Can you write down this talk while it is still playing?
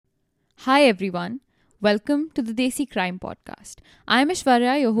Hi everyone, welcome to the Desi Crime Podcast. I'm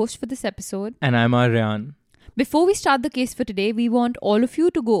Aishwarya, your host for this episode. And I'm Aryan. Before we start the case for today, we want all of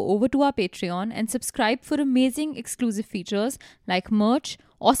you to go over to our Patreon and subscribe for amazing exclusive features like merch,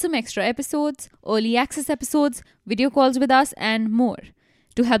 awesome extra episodes, early access episodes, video calls with us, and more.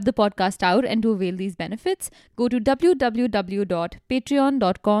 To help the podcast out and to avail these benefits, go to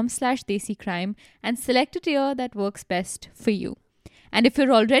www.patreon.com/desicrime and select a tier that works best for you. And if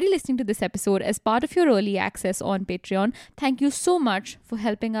you're already listening to this episode as part of your early access on Patreon, thank you so much for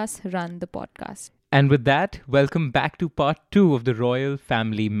helping us run the podcast. And with that, welcome back to part 2 of the Royal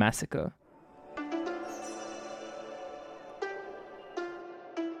Family Massacre.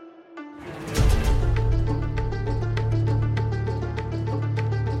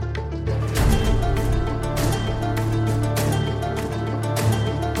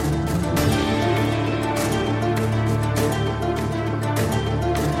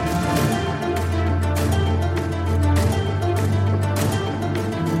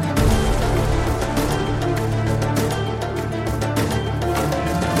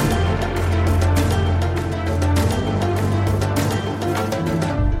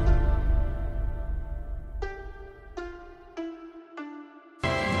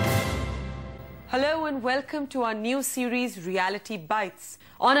 Hello and welcome to our new series, Reality Bites.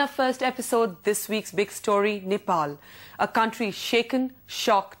 On our first episode, this week's big story, Nepal, a country shaken,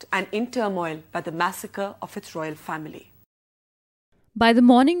 shocked and in turmoil by the massacre of its royal family. By the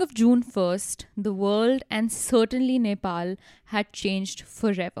morning of June 1st, the world and certainly Nepal had changed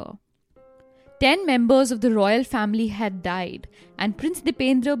forever. 10 members of the royal family had died, and Prince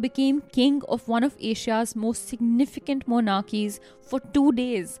Dipendra became king of one of Asia's most significant monarchies for 2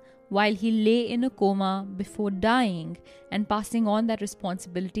 days, while he lay in a coma before dying and passing on that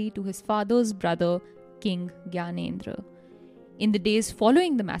responsibility to his father's brother, King Gyanendra. In the days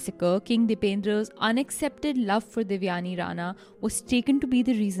following the massacre, King Dipendra's unaccepted love for Devyani Rana was taken to be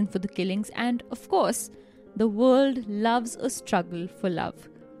the reason for the killings, and of course, the world loves a struggle for love.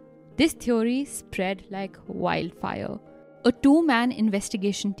 This theory spread like wildfire. A 2-man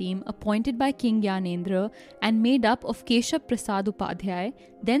investigation team appointed by King Gyanendra and made up of Keshav Prasad Upadhyay,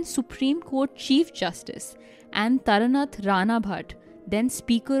 then Supreme Court Chief Justice, and Taranath Rana Bhatt, then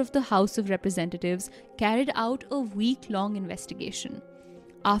Speaker of the House of Representatives, carried out a week-long investigation.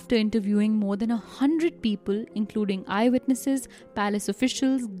 After interviewing more than 100 people, including eyewitnesses, palace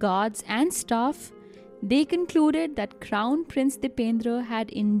officials, guards, and staff, they concluded that Crown Prince Dipendra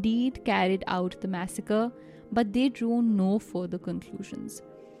had indeed carried out the massacre, but they drew no further conclusions.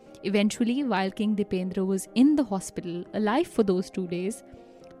 Eventually, while King Dipendra was in the hospital, alive for those 2 days,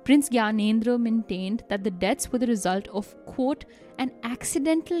 Prince Gyanendra maintained that the deaths were the result of, quote, an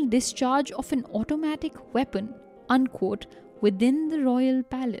accidental discharge of an automatic weapon, unquote, within the royal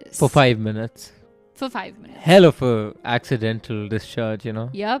palace. For 5 minutes. For 5 minutes. Hell of a accidental discharge, you know.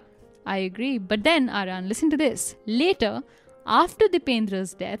 Yep, I agree. But then, Aryan, listen to this. Later, after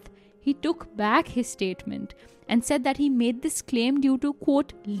Dipendra's death, he took back his statement and said that he made this claim due to,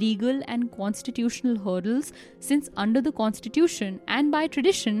 quote, legal and constitutional hurdles, since under the constitution and by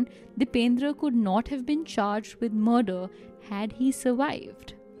tradition, Dipendra could not have been charged with murder had he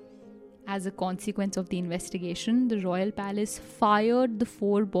survived. As a consequence of the investigation, the royal palace fired the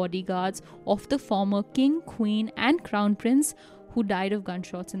 4 bodyguards of the former king, queen and crown prince who died of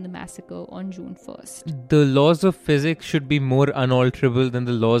gunshots in the massacre on June 1st. The laws of physics should be more unalterable than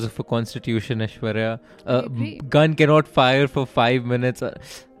the laws of a constitution, Aishwarya. Gun cannot fire for 5 minutes.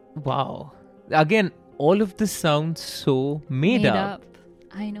 Wow. Again, all of this sounds so made up.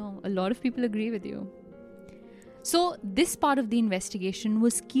 I know. A lot of people agree with you. So, this part of the investigation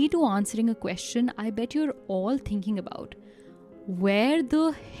was key to answering a question I bet you're all thinking about. Where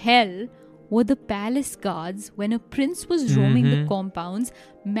the hell were the palace guards when a prince was roaming the compounds,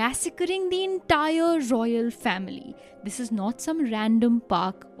 massacring the entire royal family? This is not some random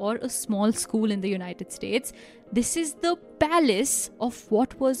park or a small school in the United States. This is the palace of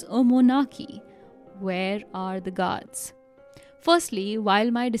what was a monarchy. Where are the guards? Firstly,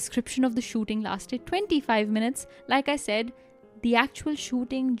 while my description of the shooting lasted 25 minutes, like I said, the actual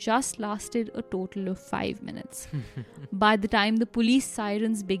shooting just lasted a total of 5 minutes. By the time the police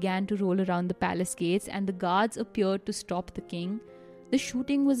sirens began to roll around the palace gates and the guards appeared to stop the king, the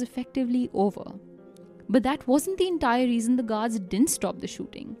shooting was effectively over. But that wasn't the entire reason the guards didn't stop the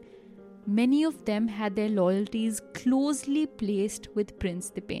shooting. Many of them had their loyalties closely placed with Prince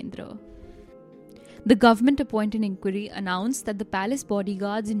Dipendra. The government-appointed inquiry announced that the palace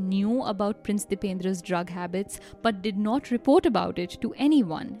bodyguards knew about Prince Dipendra's drug habits but did not report about it to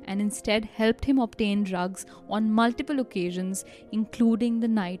anyone and instead helped him obtain drugs on multiple occasions, including the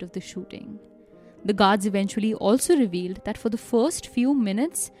night of the shooting. The guards eventually also revealed that for the first few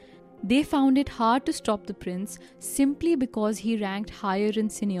minutes, they found it hard to stop the prince simply because he ranked higher in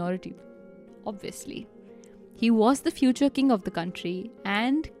seniority. Obviously. He was the future king of the country,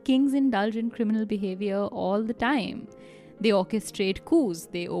 and kings indulge in criminal behavior all the time. They orchestrate coups,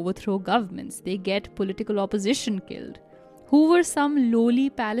 they overthrow governments, they get political opposition killed. Who were some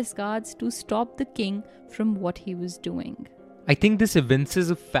lowly palace guards to stop the king from what he was doing? I think this evinces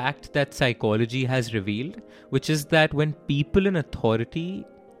a fact that psychology has revealed, which is that when people in authority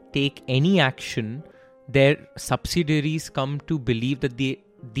take any action, their subsidiaries come to believe that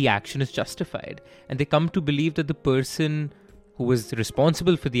the action is justified, and they come to believe that the person who was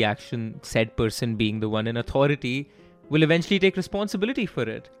responsible for the action, said person being the one in authority, will eventually take responsibility for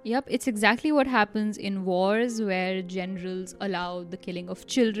it. Yep, it's exactly what happens in wars where generals allow the killing of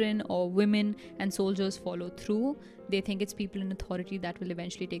children or women and soldiers follow through. They think it's people in authority that will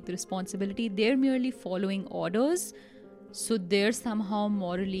eventually take the responsibility. They're merely following orders, so they're somehow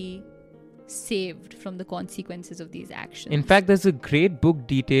morally saved from the consequences of these actions. In fact, there's a great book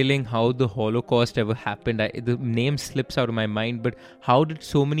detailing how the Holocaust ever happened. The name slips out of my mind, but how did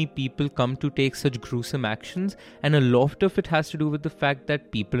so many people come to take such gruesome actions? And a lot of it has to do with the fact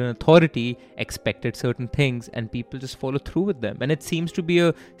that people in authority expected certain things and people just follow through with them. And it seems to be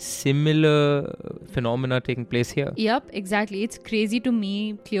a similar phenomena taking place here. Yep, exactly. It's crazy to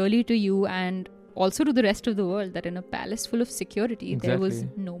me, clearly to you, and also to the rest of the world, that in a palace full of security, there was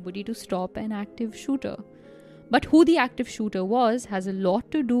nobody to stop an active shooter. But who the active shooter was has a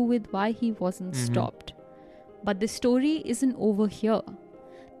lot to do with why he wasn't stopped. But the story isn't over here.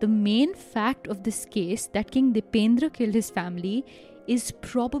 The main fact of this case, that King Dipendra killed his family, is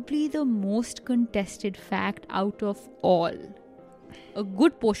probably the most contested fact out of all. A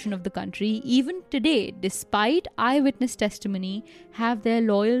good portion of the country, even today, despite eyewitness testimony, have their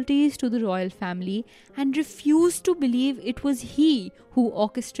loyalties to the royal family and refuse to believe it was he who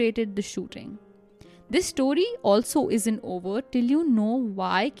orchestrated the shooting. This story also isn't over till you know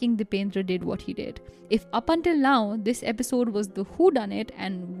why King Dipendra did what he did. If up until now this episode was the whodunit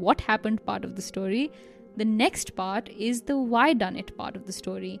and what happened part of the story, the next part is the why done it part of the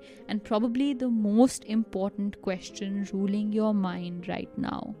story, and probably the most important question ruling your mind right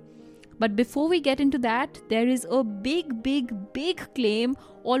now. But before we get into that, there is a big claim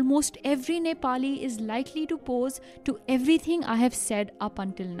almost every Nepali is likely to pose to everything I have said up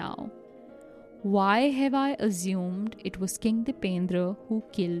until now. Why have I assumed it was King Dipendra who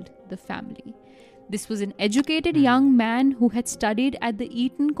killed the family? This was an educated young man who had studied at the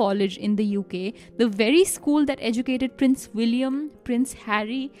Eton College in the UK, the very school that educated Prince William, Prince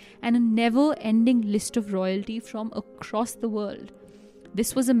Harry, and a never-ending list of royalty from across the world.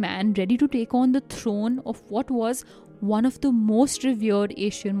 This was a man ready to take on the throne of what was one of the most revered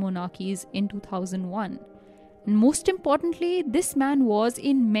Asian monarchies in 2001. And most importantly, this man was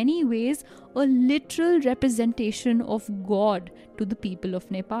in many ways a literal representation of God to the people of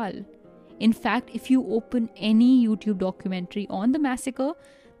Nepal. In fact, if you open any YouTube documentary on the massacre,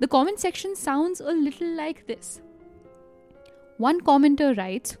 the comment section sounds a little like this. One commenter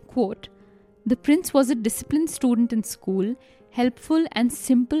writes, quote, "The prince was a disciplined student in school, helpful and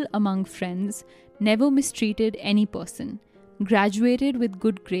simple among friends, never mistreated any person. Graduated with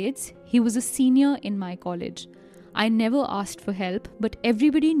good grades, he was a senior in my college. I never asked for help, but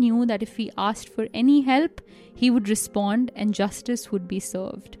everybody knew that if he asked for any help, he would respond and justice would be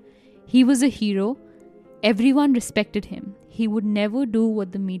served. He was a hero. Everyone respected him. He would never do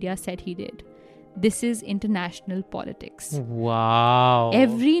what the media said he did. This is international politics." Wow.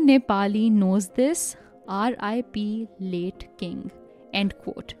 Every Nepali knows this. R.I.P. late king. End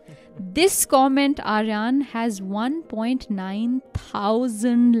quote. This comment, Aryan, has 1.9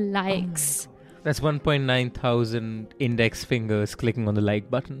 thousand likes. That's 1.9 thousand index fingers clicking on the like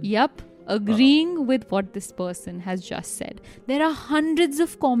button. Yep. Agreeing with what this person has just said. There are hundreds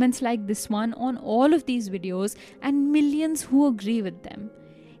of comments like this one on all of these videos and millions who agree with them.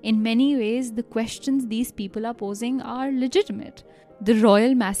 In many ways, the questions these people are posing are legitimate. The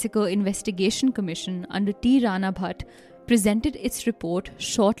Royal Massacre Investigation Commission under T. Rana Bhatt presented its report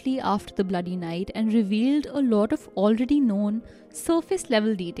shortly after the bloody night and revealed a lot of already known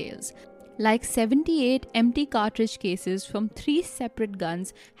surface-level details. Like 78 empty cartridge cases from 3 separate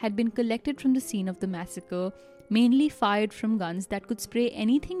guns had been collected from the scene of the massacre, mainly fired from guns that could spray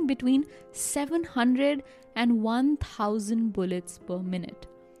anything between 700 and 1,000 bullets per minute.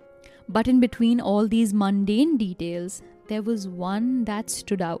 But in between all these mundane details, there was one that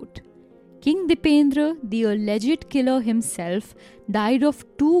stood out. King Dipendra, the alleged killer himself, died of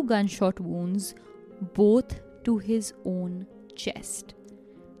 2 gunshot wounds, both to his own chest.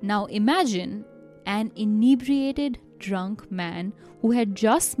 Now imagine an inebriated, drunk man who had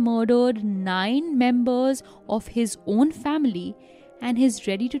just murdered 9 members of his own family and is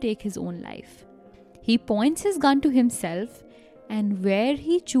ready to take his own life. He points his gun to himself, and where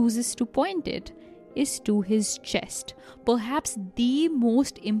he chooses to point it is to his chest, perhaps the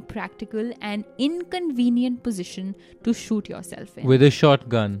most impractical and inconvenient position to shoot yourself in. With a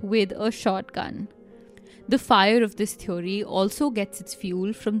shotgun. With a shotgun. The fire of this theory also gets its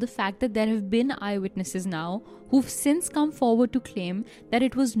fuel from the fact that there have been eyewitnesses now who've since come forward to claim that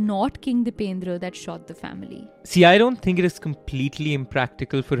it was not King Dipendra that shot the family. See, I don't think it is completely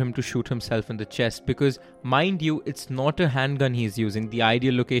impractical for him to shoot himself in the chest because, mind you, it's not a handgun he's using. The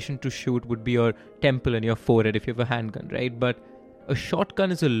ideal location to shoot would be your temple and your forehead if you have a handgun, right? But a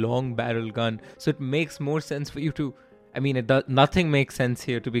shotgun is a long barrel gun, so it makes more sense for you to... I mean, nothing makes sense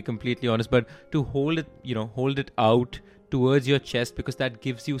here, to be completely honest, but to hold it out towards your chest because that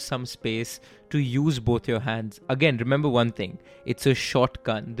gives you some space to use both your hands. Again, remember one thing, it's a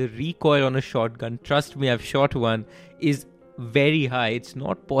shotgun. The recoil on a shotgun, trust me, I've shot one, is very high. It's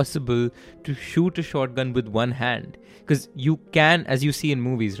not possible to shoot a shotgun with one hand because you can, as you see in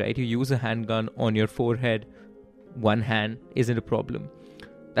movies, right? You use a handgun on your forehead, one hand isn't a problem.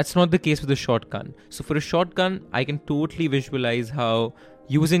 That's not the case with a shotgun. So for a shotgun, I can totally visualize how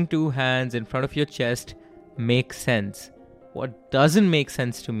using 2 hands in front of your chest makes sense. What doesn't make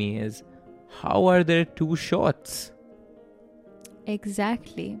sense to me is, how are there 2 shots?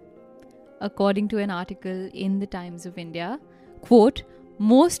 Exactly. According to an article in the Times of India, quote,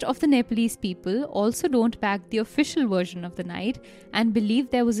 most of the Nepalese people also don't back the official version of the night and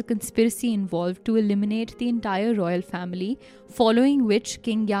believe there was a conspiracy involved to eliminate the entire royal family, following which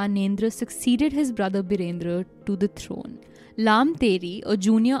King Gyanendra succeeded his brother Birendra to the throne. Lam Teri, a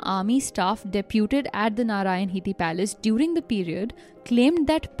junior army staff deputed at the Narayan Hiti Palace during the period, claimed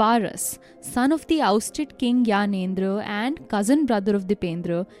that Paras, son of the ousted King Gyanendra and cousin brother of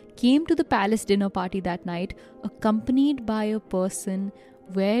Dipendra, came to the palace dinner party that night accompanied by a person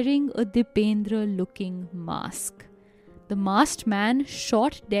wearing a Dipendra-looking mask. The masked man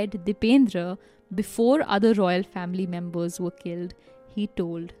shot dead Dipendra before other royal family members were killed, he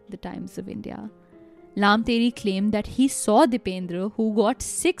told the Times of India. Lam Teri claimed that he saw Dipendra, who got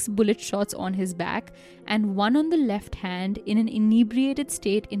 6 bullet shots on his back and 1 on the left hand, in an inebriated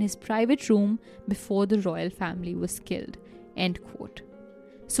state in his private room before the royal family was killed. End quote.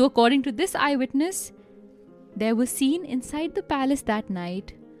 So according to this eyewitness, there was seen inside the palace that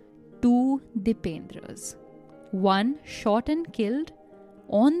night 2 Dipendras. One shot and killed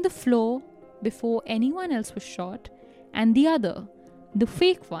on the floor before anyone else was shot, and the other, the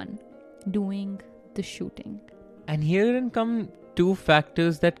fake one, doing the shooting. And herein come 2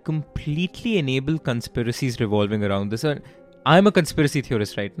 factors that completely enable conspiracies revolving around this. I'm a conspiracy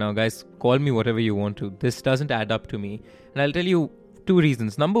theorist right now, guys. Call me whatever you want to. This doesn't add up to me. And I'll tell you 2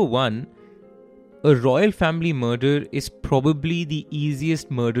 reasons. Number 1, a royal family murder is probably the easiest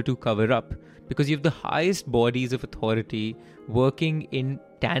murder to cover up because you have the highest bodies of authority working in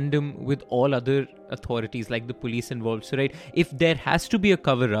tandem with all other authorities like the police involved. So, right, if there has to be a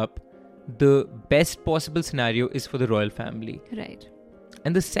cover-up, the best possible scenario is for the royal family. Right.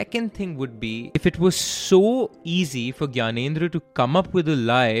 And the second thing would be, if it was so easy for Gyanendra to come up with a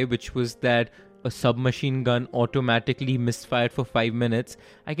lie, which was that a submachine gun automatically misfired for 5 minutes,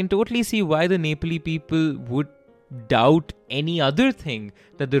 I can totally see why the Nepali people would doubt any other thing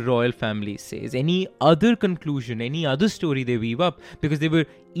that the royal family says, any other conclusion, any other story they weave up, because they were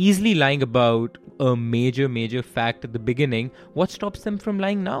easily lying about a major fact at the beginning. What stops them from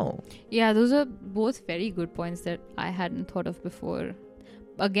lying now? Yeah, those are both very good points that I hadn't thought of before.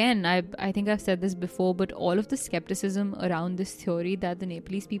 Again, I think I've said this before, but all of the skepticism around this theory that the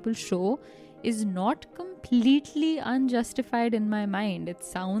Nepalese people show is not completely unjustified in my mind. It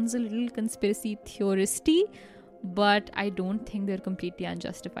sounds a little conspiracy theoristy, but I don't think they're completely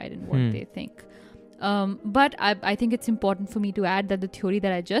unjustified in what they think. But I think it's important for me to add that the theory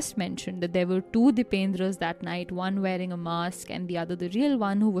that I just mentioned, that there were 2 Dipendras that night, one wearing a mask and the other the real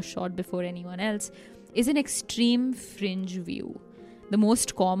one who was shot before anyone else, is an extreme fringe view. The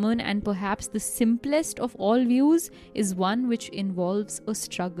most common and perhaps the simplest of all views is one which involves a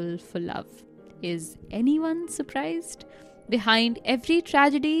struggle for love. Is anyone surprised? Behind every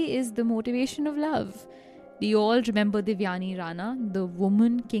tragedy is the motivation of love. Do you all remember Devyani Rana, the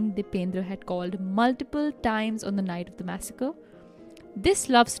woman King Dipendra had called multiple times on the night of the massacre? This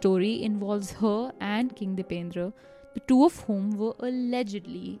love story involves her and King Dipendra, the two of whom were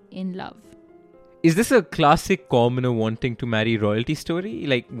allegedly in love. Is this a classic commoner wanting to marry royalty story?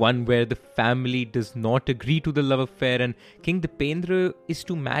 Like one where the family does not agree to the love affair and King Dipendra is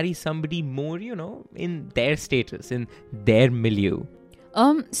to marry somebody more, in their status, in their milieu?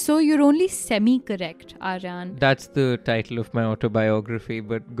 So you're only semi-correct, Aryan. That's the title of my autobiography,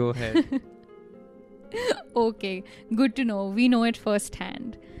 but go ahead. Okay, good to know. We know it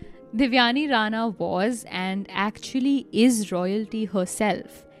firsthand. Devyani Rana was and actually is royalty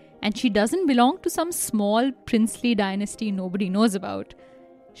herself. And she doesn't belong to some small princely dynasty nobody knows about.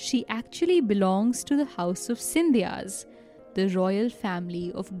 She actually belongs to the house of Scindias, the royal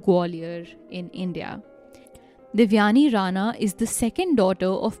family of Gwalior in India. Devyani Rana is the second daughter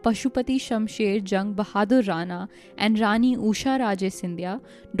of Pashupati Shamsher Jang Bahadur Rana and Rani Usha Raje Scindia,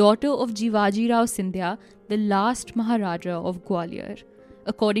 daughter of Jivaji Rao Scindia, the last Maharaja of Gwalior.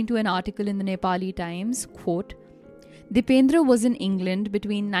 According to an article in the Nepali Times, quote, Dipendra was in England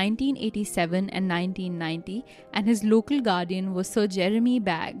between 1987 and 1990 and his local guardian was Sir Jeremy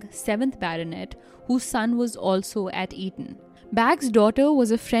Bagg, 7th Baronet, whose son was also at Eton. Bagg's daughter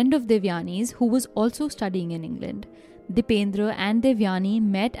was a friend of Devyani's who was also studying in England. Dipendra and Devyani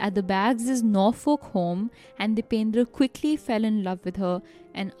met at the Baggs' Norfolk home and Dipendra quickly fell in love with her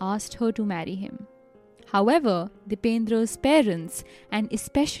and asked her to marry him. However, Dipendra's parents and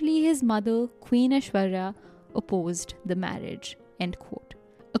especially his mother, Queen Aishwarya, opposed the marriage. End quote.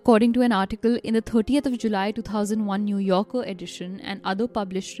 According to an article in the 30th of July 2001 New Yorker edition and other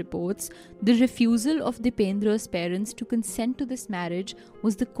published reports, the refusal of Dipendra's parents to consent to this marriage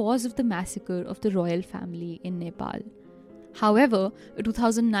was the cause of the massacre of the royal family in Nepal. However, a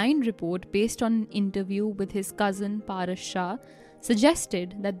 2009 report based on an interview with his cousin Paras Shah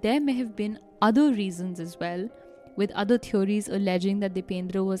suggested that there may have been other reasons as well, with other theories alleging that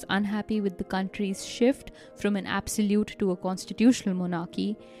Dipendra was unhappy with the country's shift from an absolute to a constitutional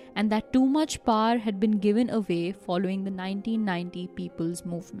monarchy and that too much power had been given away following the 1990 People's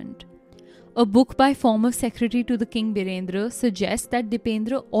Movement. A book by former secretary to the King Birendra suggests that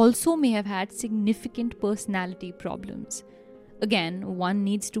Dipendra also may have had significant personality problems. Again, one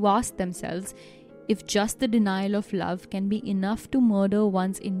needs to ask themselves if just the denial of love can be enough to murder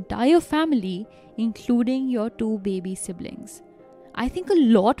one's entire family, including your two baby siblings. I think a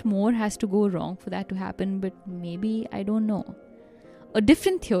lot more has to go wrong for that to happen, but maybe I don't know. A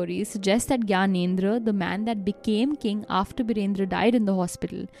different theory suggests that Gyanendra, the man that became king after Birendra died in the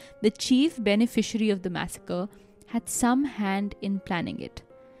hospital, the chief beneficiary of the massacre, had some hand in planning it.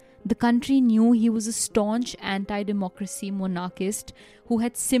 The country knew he was a staunch anti-democracy monarchist who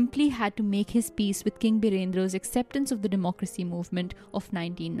had simply had to make his peace with King Birendra's acceptance of the democracy movement of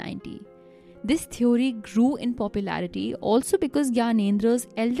 1990. This theory grew in popularity also because Gyanedra's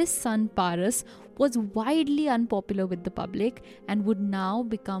eldest son Paras was widely unpopular with the public and would now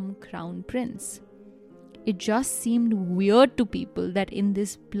become crown prince. It just seemed weird to people that in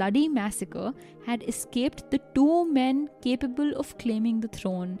this bloody massacre had escaped the two men capable of claiming the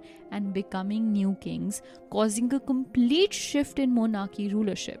throne and becoming new kings, causing a complete shift in monarchy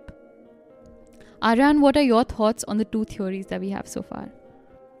rulership. Aryan, what are your thoughts on the two theories that we have so far?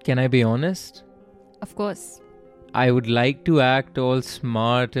 Can I be honest? Of course. I would like to act all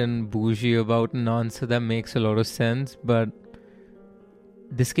smart and bougie about an answer that makes a lot of sense, but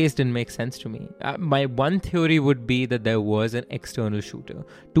this case didn't make sense to me. My one theory would be that there was an external shooter.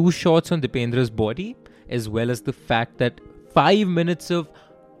 2 shots on Dipendra's body, as well as the fact that 5 minutes of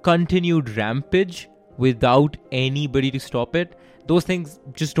continued rampage without anybody to stop it. Those things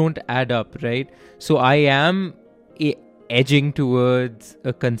just don't add up, right? So I am edging towards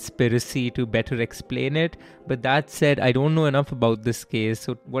a conspiracy to better explain it. But that said, I don't know enough about this case.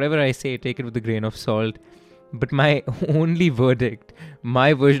 So whatever I say, take it with a grain of salt. But my only verdict,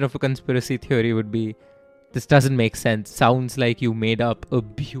 my version of a conspiracy theory would be, this doesn't make sense. Sounds like you made up a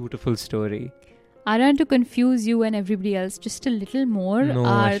beautiful story. Aryan, to confuse you and everybody else just a little more, no,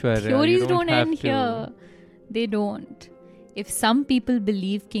 our Aishwarya, theories don't end to. here. They don't. If some people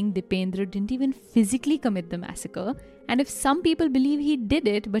believe King Dipendra didn't even physically commit the massacre, and if some people believe he did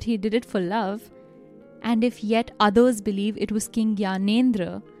it, but he did it for love, and if yet others believe it was King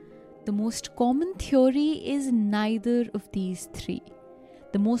Gyanendra, the most common theory is neither of these three.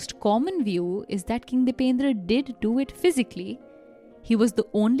 The most common view is that King Dipendra did do it physically. He was the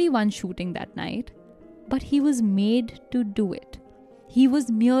only one shooting that night, but he was made to do it. He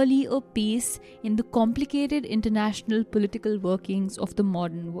was merely a piece in the complicated international political workings of the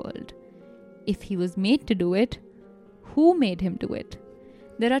modern world. If he was made to do it, who made him do it?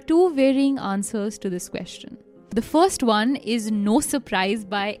 There are 2 varying answers to this question. The first one is no surprise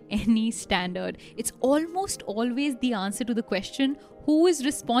by any standard. It's almost always the answer to the question, who is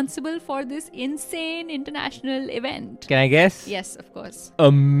responsible for this insane international event? Can I guess? Yes, of course.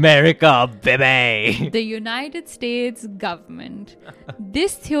 America, baby! The United States government.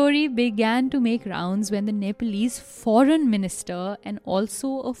 This theory began to make rounds when the Nepalese foreign minister and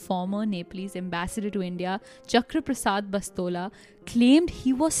also a former Nepalese ambassador to India, Chakra Prasad Bastola, claimed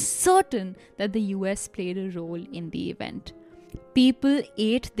he was certain that the US played a role in the event. People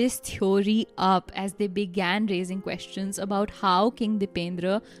ate this theory up as they began raising questions about how King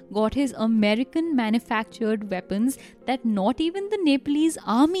Dipendra got his American-manufactured weapons that not even the Nepalese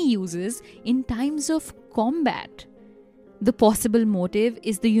army uses in times of combat. The possible motive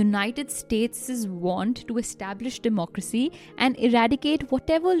is the United States' want to establish democracy and eradicate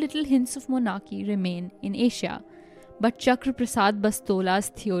whatever little hints of monarchy remain in Asia. But Chakra Prasad Bastola's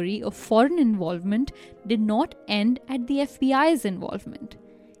theory of foreign involvement did not end at the FBI's involvement.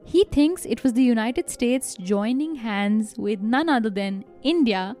 He thinks it was the United States joining hands with none other than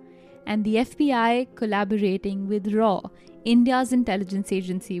India and the FBI collaborating with RAW, India's intelligence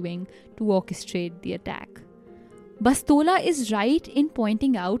agency wing, to orchestrate the attack. Bastola is right in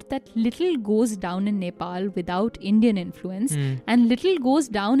pointing out that little goes down in Nepal without Indian influence and little goes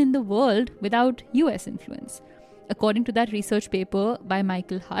down in the world without US influence. According to that research paper by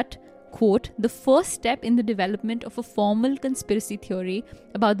Michael Hutt, quote, the first step in the development of a formal conspiracy theory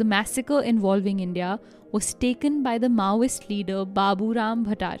about the massacre involving India was taken by the Maoist leader Baburam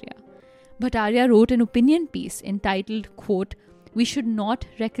Bhattaria. Bhattaria wrote an opinion piece entitled, quote, we should not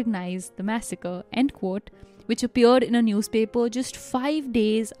recognize the massacre, end quote, which appeared in a newspaper just 5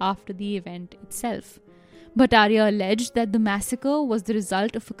 days after the event itself. Bhattaria alleged that the massacre was the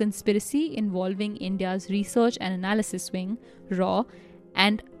result of a conspiracy involving India's research and analysis wing, RAW,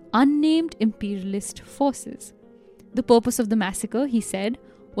 and unnamed imperialist forces. The purpose of the massacre, he said,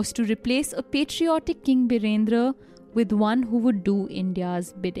 was to replace a patriotic King Birendra with one who would do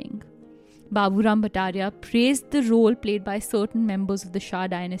India's bidding. Baburam Bhattaria praised the role played by certain members of the Shah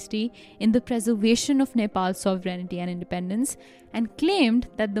dynasty in the preservation of Nepal's sovereignty and independence and claimed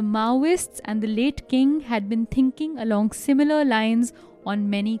that the Maoists and the late king had been thinking along similar lines on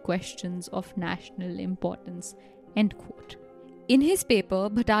many questions of national importance. End quote. In his paper,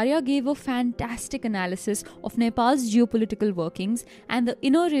 Bhattaria gave a fantastic analysis of Nepal's geopolitical workings and the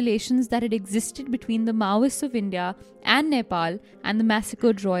inner relations that had existed between the Maoists of India and Nepal and the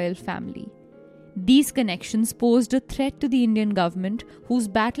massacred royal family. These connections posed a threat to the Indian government, whose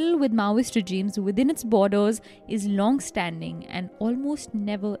battle with Maoist regimes within its borders is long-standing and almost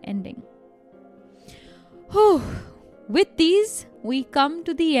never-ending. With these, we come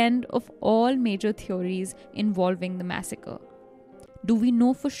to the end of all major theories involving the massacre. Do we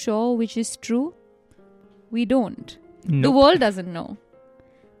know for sure which is true? We don't. Nope. The world doesn't know.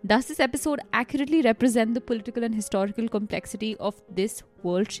 Does this episode accurately represent the political and historical complexity of this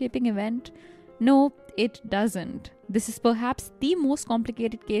world-shaping event? No, it doesn't. This is perhaps the most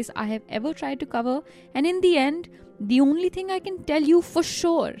complicated case I have ever tried to cover, and in the end, the only thing I can tell you for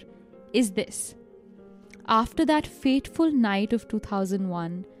sure is this. After that fateful night of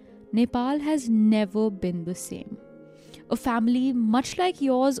 2001, Nepal has never been the same. A family much like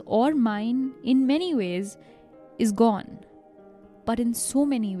yours or mine, in many ways, is gone. But in so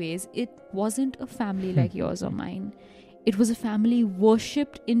many ways, it wasn't a family like yours or mine. It was a family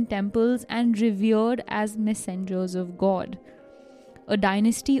worshipped in temples and revered as messengers of God. A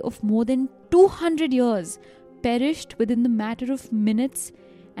dynasty of more than 200 years perished within the matter of minutes,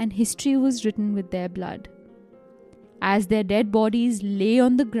 and history was written with their blood. As their dead bodies lay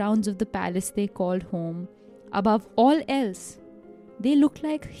on the grounds of the palace they called home, above all else, they looked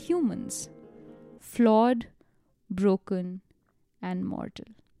like humans, flawed, broken, and mortal.